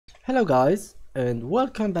Hello guys, and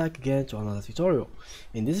welcome back again to another tutorial.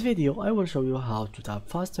 In this video I will show you how to tap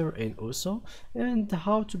faster in Uso and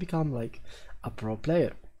how to become like a pro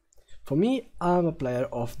player. For me, I'm a player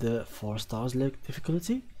of the 4 stars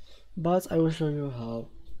difficulty, but I will show you how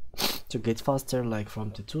to get faster like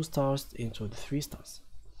from the 2 stars into the 3 stars.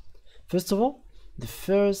 First of all, the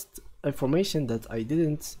first information that I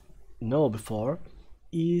didn't know before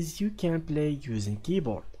is you can play using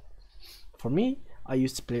keyboard. For me, I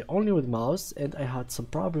used to play only with mouse and I had some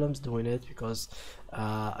problems doing it because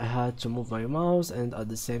I had to move my mouse and at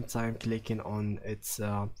the same time clicking on its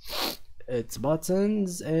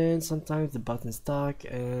buttons, and sometimes the button stuck,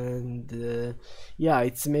 and yeah,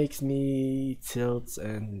 it makes me tilt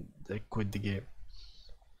and quit the game.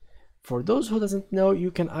 For those who doesn't know,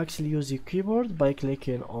 you can actually use your keyboard by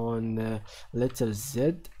clicking on letter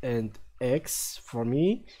Z and X. For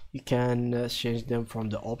me, you can change them from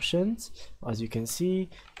the options. As you can see,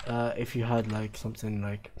 if you had like something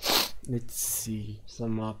like, let's see,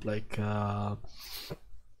 sum up like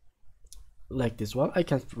this one. I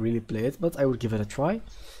can't really play it, but I will give it a try.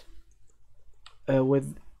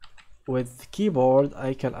 With keyboard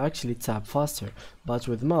I can actually tap faster, but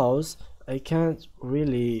with mouse I can't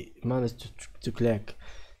really manage to click.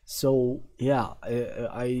 So yeah,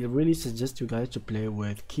 I really suggest you guys to play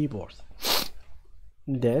with keyboard.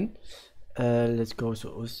 Then let's go to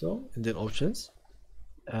also and then options.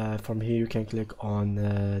 From here you can click on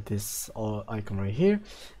this icon right here,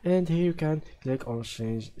 and here you can click on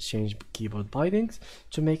change keyboard bindings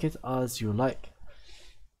to make it as you like.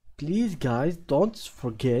 Please guys, don't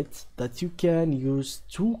forget that you can use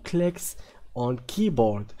 2 clicks on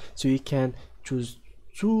keyboard, so you can choose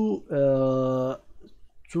two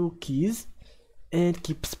keys and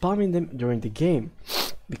keep spamming them during the game,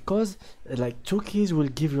 because like 2 keys will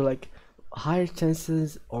give you like higher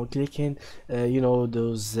chances on clicking you know,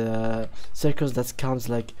 those circles that comes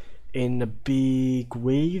like in a big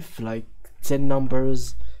wave, like 10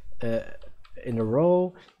 numbers in a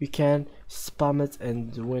row. You can spam it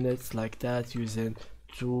and win it like that using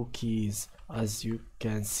 2 keys, as you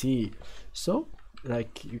can see. So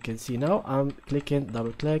like you can see now, I'm clicking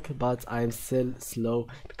double click, but I'm still slow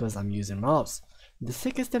because I'm using mouse. The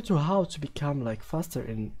second step to how to become like faster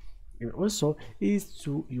in also is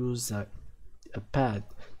to use a pad.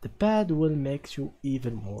 The pad will make you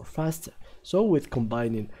even more faster. So with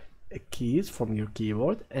combining keys from your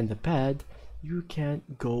keyboard and the pad, you can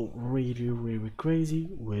go really crazy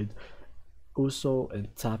with also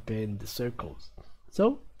and tapping the circles.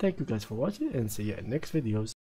 So thank you guys for watching, and see you in next videos.